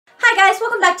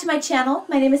welcome back to my channel.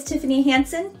 My name is Tiffany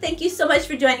Hansen. Thank you so much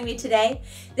for joining me today.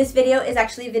 This video is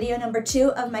actually video number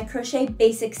 2 of my Crochet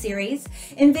Basic series.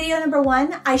 In video number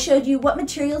 1, I showed you what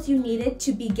materials you needed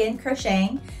to begin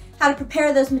crocheting, how to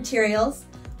prepare those materials,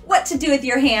 what to do with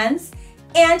your hands,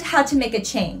 and how to make a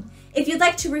chain. If you'd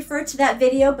like to refer to that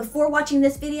video before watching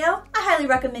this video, I highly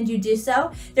recommend you do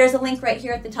so. There's a link right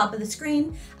here at the top of the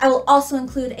screen. I will also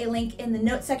include a link in the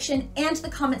notes section and the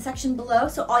comment section below,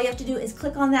 so all you have to do is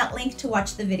click on that link to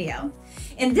watch the video.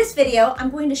 In this video, I'm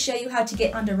going to show you how to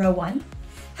get onto row 1,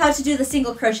 how to do the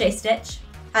single crochet stitch,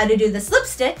 how to do the slip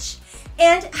stitch,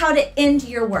 and how to end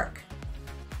your work.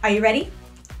 Are you ready?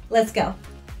 Let's go.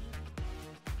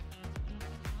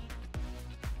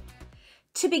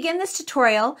 To begin this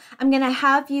tutorial, I'm going to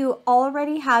have you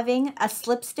already having a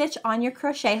slip stitch on your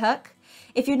crochet hook.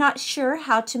 If you're not sure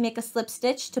how to make a slip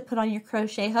stitch to put on your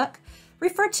crochet hook,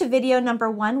 refer to video number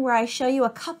 1 where I show you a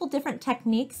couple different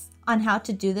techniques on how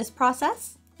to do this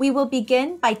process. We will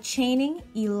begin by chaining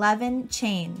 11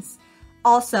 chains.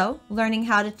 Also, learning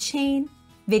how to chain,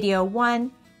 video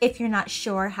 1, if you're not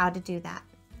sure how to do that.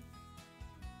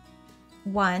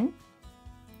 1,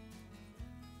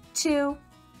 2,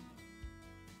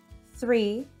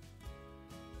 3,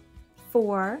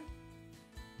 4,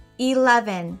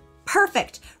 11.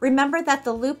 Perfect. Remember that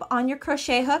the loop on your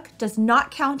crochet hook does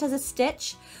not count as a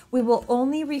stitch. We will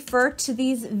only refer to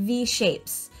these V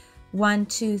shapes. 1,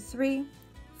 2, 3,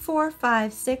 4,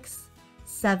 5, 6,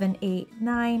 7, 8,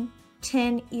 9,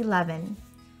 10, 11.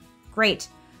 Great.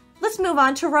 Let's move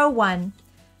on to row 1.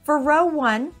 For row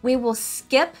 1, we will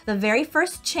skip the very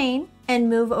first chain and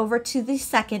move over to the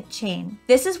second chain.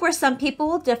 This is where some people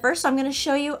will differ, so I'm going to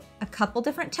show you a couple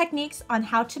different techniques on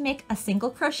how to make a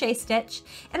single crochet stitch,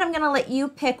 and I'm going to let you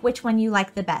pick which one you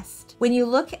like the best. When you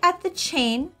look at the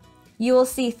chain, you will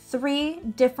see 3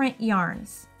 different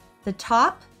yarns: the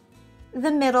top,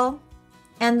 the middle,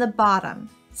 and the bottom.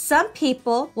 Some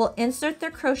people will insert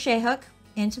their crochet hook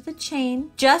into the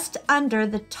chain just under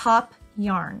the top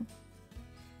yarn.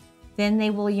 Then they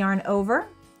will yarn over,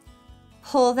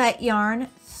 pull that yarn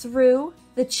through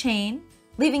the chain,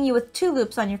 leaving you with 2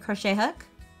 loops on your crochet hook,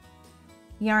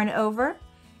 yarn over,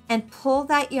 and pull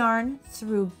that yarn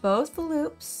through both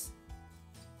loops,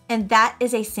 and that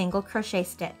is a single crochet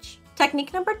stitch.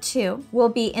 Technique number 2 will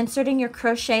be inserting your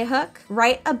crochet hook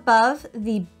right above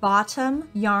the bottom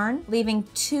yarn, leaving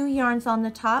 2 yarns on the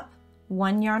top,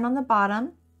 1 yarn on the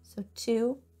bottom, so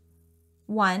 2,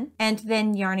 1, and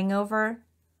then yarning over,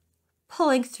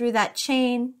 pulling through that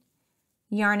chain,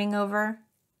 yarning over,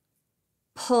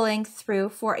 pulling through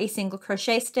for a single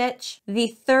crochet stitch. The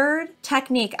third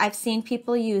technique I've seen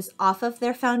people use off of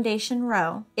their foundation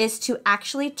row is to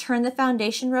actually turn the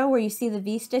foundation row where you see the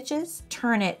V stitches,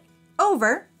 turn it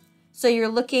over so you're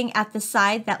looking at the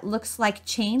side that looks like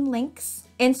chain links.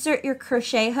 Insert your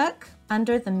crochet hook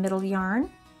under the middle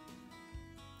yarn,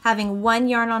 having 1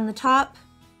 yarn on the top,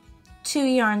 2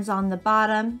 yarns on the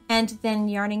bottom, and then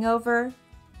yarning over,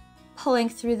 pulling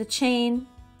through the chain,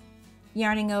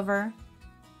 yarning over,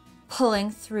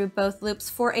 pulling through both loops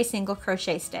for a single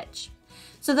crochet stitch.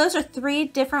 So those are 3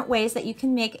 different ways that you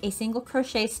can make a single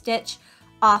crochet stitch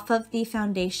off of the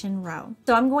foundation row.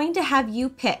 So I'm going to have you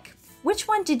pick which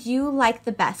one did you like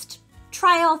the best.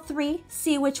 Try all 3,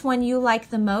 see which one you like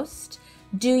the most.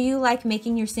 Do you like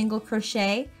making your single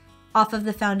crochet off of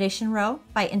the foundation row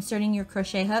by inserting your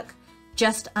crochet hook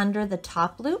just under the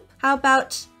top loop? How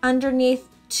about underneath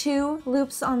 2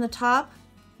 loops on the top,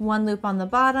 1 loop on the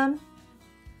bottom?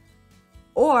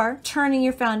 Or turning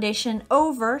your foundation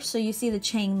over so you see the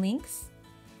chain links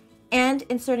and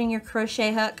inserting your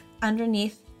crochet hook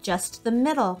underneath just the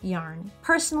middle yarn.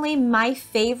 Personally, my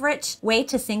favorite way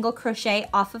to single crochet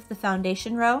off of the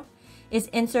foundation row is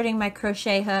inserting my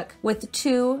crochet hook with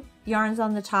 2 yarns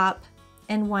on the top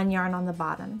and 1 yarn on the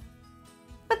bottom.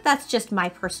 But that's just my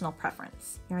personal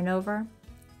preference. Yarn over,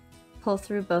 pull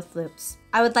through both loops.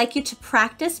 I would like you to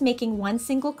practice making 1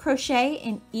 single crochet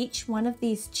in each one of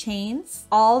these chains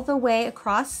all the way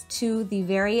across to the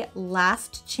very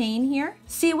last chain here.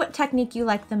 See what technique you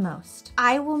like the most.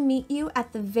 I will meet you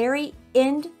at the very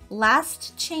end,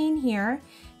 last chain here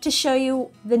to show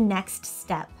you the next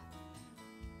step.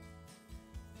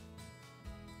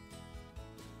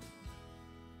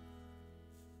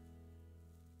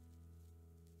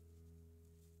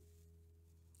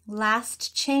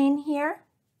 Last chain here,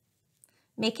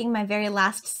 making my very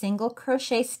last single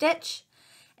crochet stitch,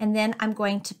 and then I'm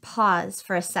going to pause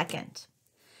for a second.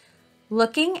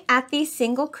 Looking at these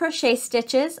single crochet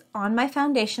stitches on my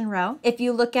foundation row, if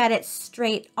you look at it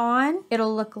straight on,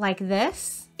 it'll look like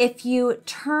this. If you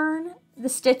turn the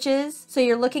stitches, so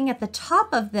you're looking at the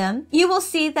top of them, you will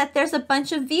see that there's a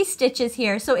bunch of V stitches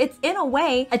here. So it's in a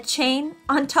way a chain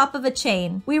on top of a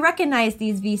chain. We recognize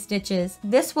these V stitches.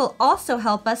 This will also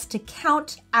help us to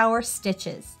count our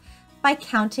stitches by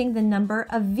counting the number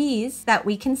of V's that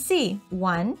we can see.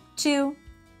 1, 2,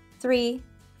 3,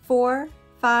 4,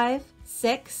 5,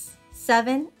 6,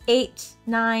 7, 8,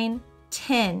 9,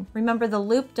 10. Remember, the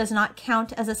loop does not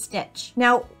count as a stitch.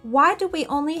 Now, why do we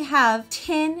only have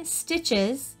 10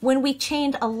 stitches when we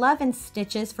chained 11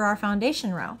 stitches for our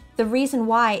foundation row? The reason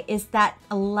why is that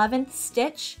 11th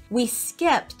stitch we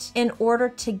skipped in order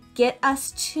to get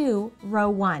us to row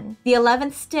 1. The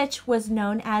 11th stitch was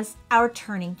known as our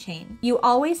turning chain. You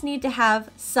always need to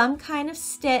have some kind of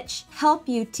stitch help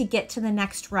you to get to the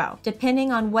next row.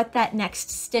 Depending on what that next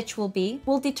stitch will be,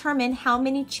 will determine how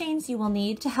many chains you will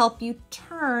need to help you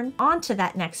turn onto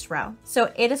that next row.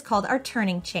 So it is called our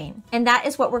turning chain. And that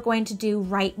is what we're going to do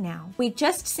right now. We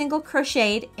just single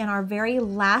crocheted in our very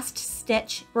last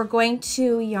stitch. We're going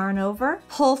to yarn over,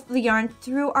 pull the yarn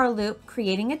through our loop,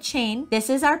 creating a chain. This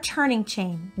is our turning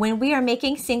chain. When we are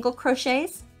making single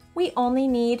crochets, we only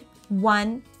need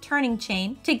one turning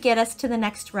chain to get us to the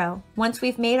next row. Once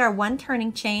we've made our one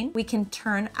turning chain, we can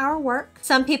turn our work.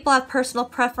 Some people have personal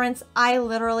preference. I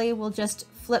literally will just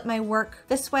flip my work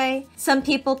this way. Some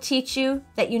people teach you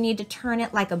that you need to turn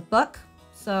it like a book,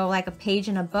 so like a page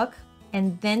in a book,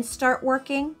 and then start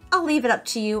working. I'll leave it up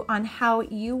to you on how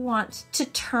you want to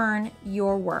turn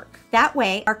your work. That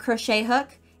way, our crochet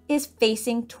hook is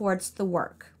facing towards the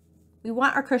work. We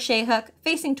want our crochet hook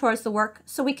facing towards the work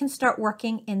so we can start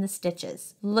working in the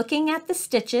stitches. Looking at the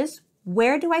stitches,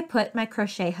 where do I put my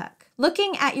crochet hook?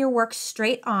 Looking at your work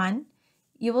straight on,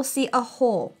 you will see a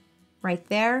hole right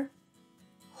there,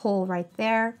 hole right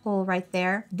there, hole right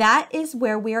there. That is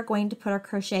where we are going to put our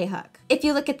crochet hook. If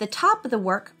you look at the top of the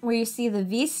work where you see the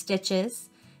V stitches,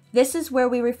 this is where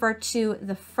we refer to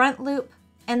the front loop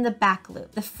and the back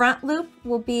loop. The front loop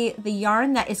will be the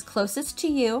yarn that is closest to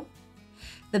you.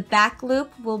 The back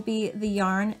loop will be the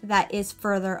yarn that is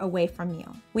further away from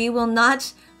you. We will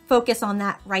not focus on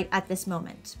that right at this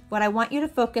moment. What I want you to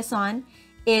focus on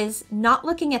is not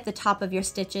looking at the top of your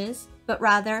stitches, but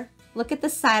rather look at the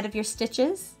side of your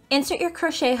stitches. Insert your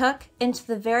crochet hook into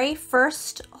the very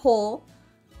first hole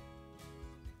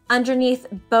underneath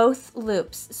both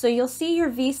loops. So you'll see your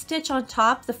V stitch on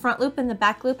top, the front loop and the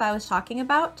back loop I was talking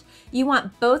about. You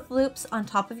want both loops on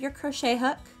top of your crochet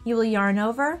hook. You will yarn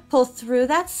over, pull through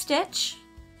that stitch,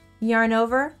 yarn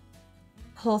over,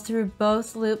 pull through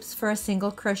both loops for a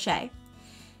single crochet.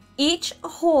 Each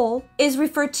hole is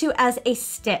referred to as a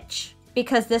stitch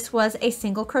because this was a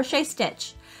single crochet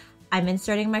stitch. I'm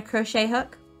inserting my crochet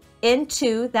hook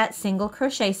into that single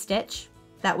crochet stitch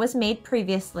that was made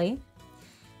previously,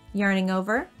 yarning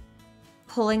over,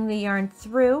 pulling the yarn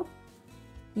through,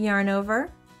 yarn over,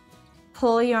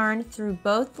 pull yarn through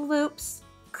both loops,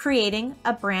 creating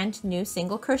a brand new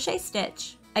single crochet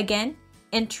stitch. Again,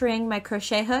 entering my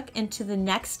crochet hook into the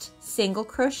next single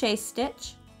crochet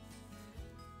stitch,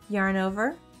 yarn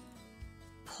over,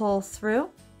 pull through,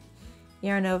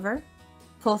 yarn over,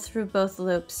 pull through both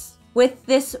loops. With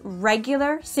this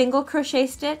regular single crochet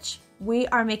stitch, we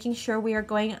are making sure we are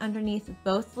going underneath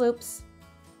both loops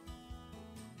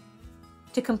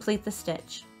to complete the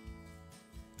stitch.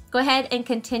 Go ahead and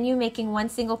continue making one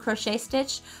single crochet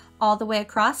stitch all the way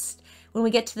across. When we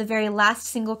get to the very last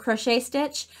single crochet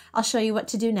stitch, I'll show you what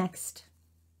to do next.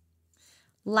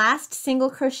 Last single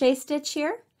crochet stitch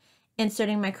here,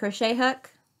 inserting my crochet hook,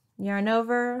 yarn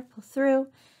over, pull through,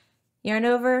 yarn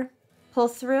over, pull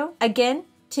through. Again,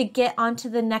 to get onto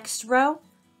the next row,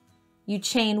 you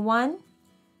chain one,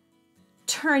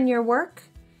 turn your work,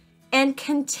 and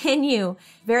continue.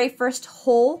 Very first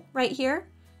hole right here,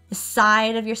 the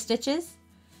side of your stitches,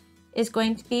 is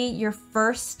going to be your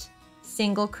first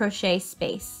single crochet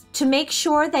space. To make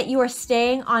sure that you are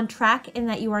staying on track and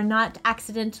that you are not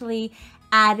accidentally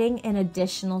adding an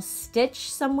additional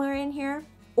stitch somewhere in here,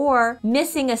 or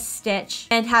missing a stitch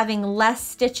and having less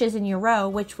stitches in your row,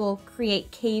 which will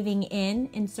create caving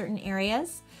in certain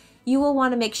areas, you will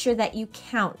want to make sure that you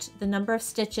count the number of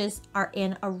stitches are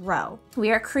in a row.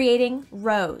 We are creating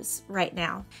rows right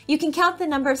now. You can count the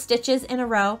number of stitches in a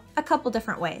row a couple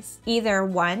different ways. Either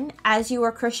one, as you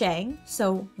are crocheting,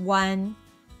 so 1,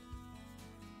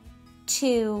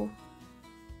 2,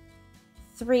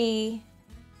 3,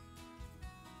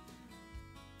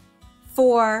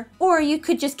 4, or you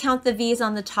could just count the V's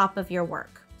on the top of your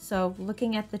work. So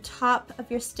looking at the top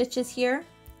of your stitches here,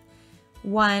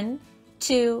 1,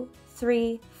 2,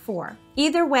 3, 4.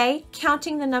 Either way,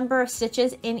 counting the number of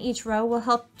stitches in each row will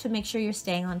help to make sure you're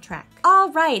staying on track.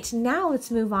 All right, now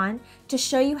let's move on to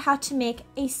show you how to make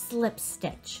a slip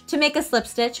stitch. To make a slip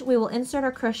stitch, we will insert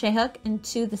our crochet hook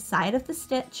into the side of the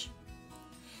stitch,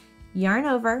 yarn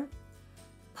over,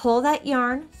 pull that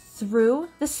yarn through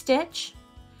the stitch,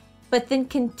 but then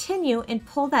continue and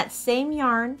pull that same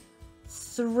yarn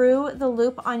through the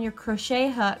loop on your crochet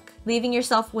hook, leaving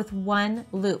yourself with 1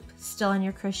 loop still on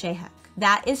your crochet hook.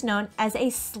 That is known as a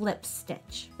slip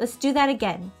stitch. Let's do that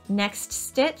again. Next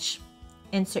stitch,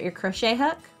 insert your crochet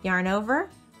hook, yarn over,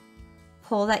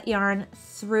 pull that yarn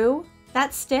through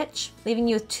that stitch, leaving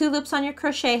you with 2 loops on your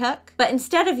crochet hook. But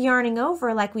instead of yarning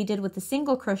over like we did with the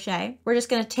single crochet, we're just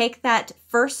going to take that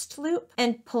first loop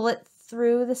and pull it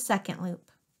through the second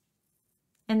loop.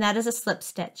 And that is a slip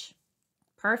stitch.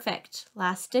 Perfect.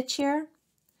 Last stitch here.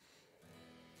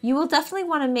 You will definitely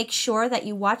want to make sure that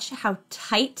you watch how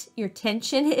tight your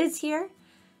tension is here,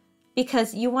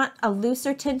 because you want a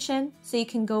looser tension so you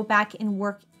can go back and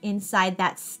work inside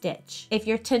that stitch. If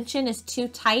your tension is too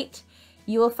tight,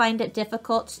 you will find it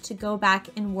difficult to go back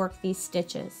and work these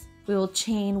stitches. We will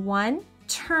chain 1,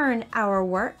 turn our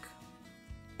work,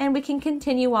 and we can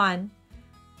continue on.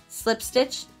 Slip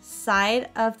stitch, side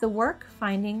of the work,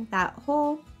 finding that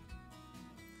hole,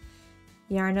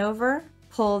 yarn over,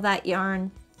 pull that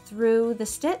yarn through the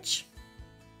stitch,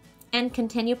 and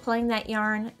continue pulling that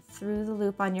yarn through the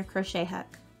loop on your crochet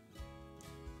hook.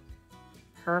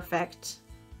 Perfect.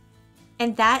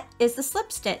 And that is the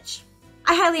slip stitch.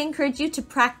 I highly encourage you to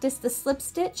practice the slip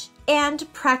stitch and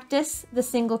practice the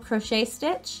single crochet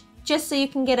stitch, just so you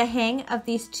can get a hang of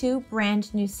these 2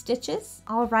 brand new stitches.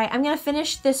 All right, I'm gonna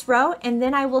finish this row and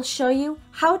then I will show you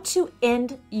how to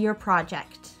end your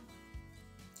project.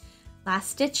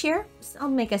 Last stitch here, so I'll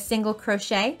make a single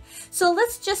crochet. So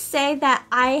let's just say that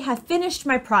I have finished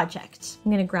my project.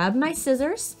 I'm gonna grab my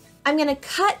scissors. I'm gonna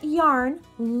cut yarn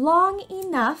long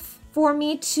enough for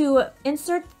me to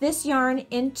insert this yarn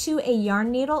into a yarn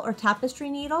needle or tapestry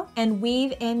needle and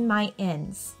weave in my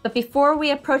ends. But before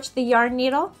we approach the yarn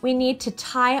needle, we need to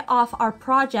tie off our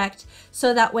project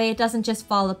so that way it doesn't just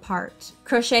fall apart.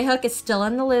 Crochet hook is still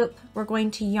in the loop. We're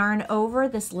going to yarn over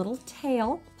this little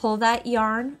tail, pull that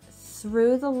yarn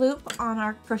through the loop on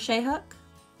our crochet hook,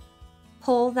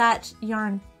 pull that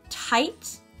yarn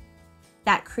tight.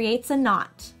 That creates a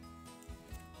knot.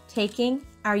 Taking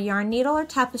our yarn needle or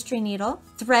tapestry needle,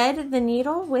 thread the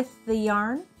needle with the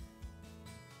yarn,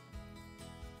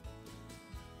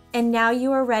 and now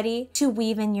you are ready to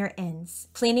weave in your ends,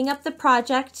 cleaning up the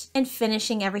project and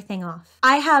finishing everything off.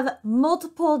 I have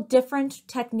multiple different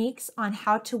techniques on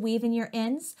how to weave in your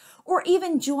ends or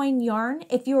even join yarn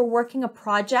if you are working a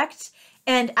project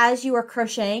and as you are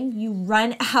crocheting, you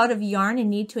run out of yarn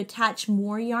and need to attach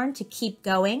more yarn to keep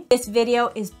going. This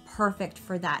video is perfect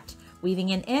for that, weaving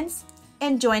in ends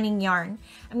and joining yarn.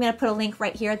 I'm gonna put a link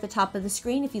right here at the top of the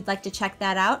screen if you'd like to check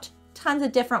that out. Tons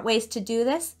of different ways to do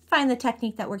this. Find the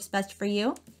technique that works best for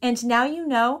you. And now you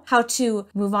know how to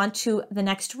move on to the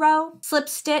next row, slip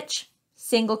stitch,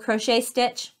 single crochet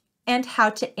stitch, and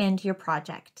how to end your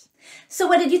project. So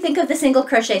what did you think of the single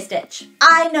crochet stitch?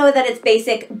 I know that it's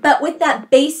basic, but with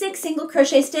that basic single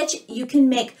crochet stitch, you can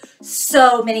make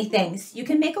so many things. You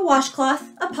can make a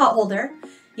washcloth, a pot holder,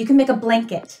 you can make a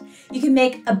blanket, you can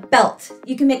make a belt,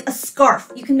 you can make a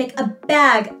scarf, you can make a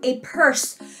bag, a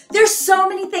purse. There's so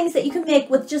many things that you can make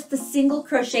with just the single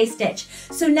crochet stitch.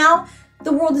 So now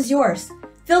the world is yours.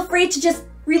 Feel free to just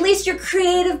release your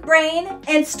creative brain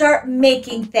and start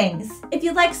making things. If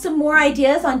you'd like some more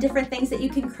ideas on different things that you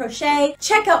can crochet,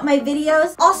 check out my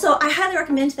videos. Also, I highly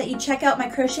recommend that you check out my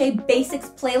Crochet Basics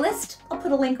playlist. I'll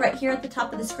put a link right here at the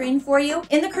top of the screen for you.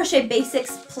 In the Crochet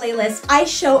Basics playlist, I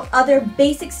show other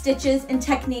basic stitches and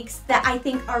techniques that I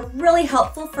think are really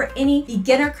helpful for any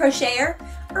beginner crocheter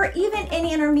or even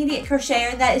any intermediate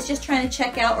crocheter that is just trying to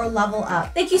check out or level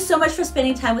up. Thank you so much for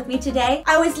spending time with me today.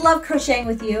 I always love crocheting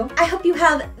with you. I hope you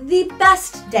have the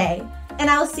best day, and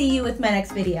I'll see you with my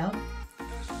next video.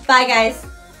 Bye, guys.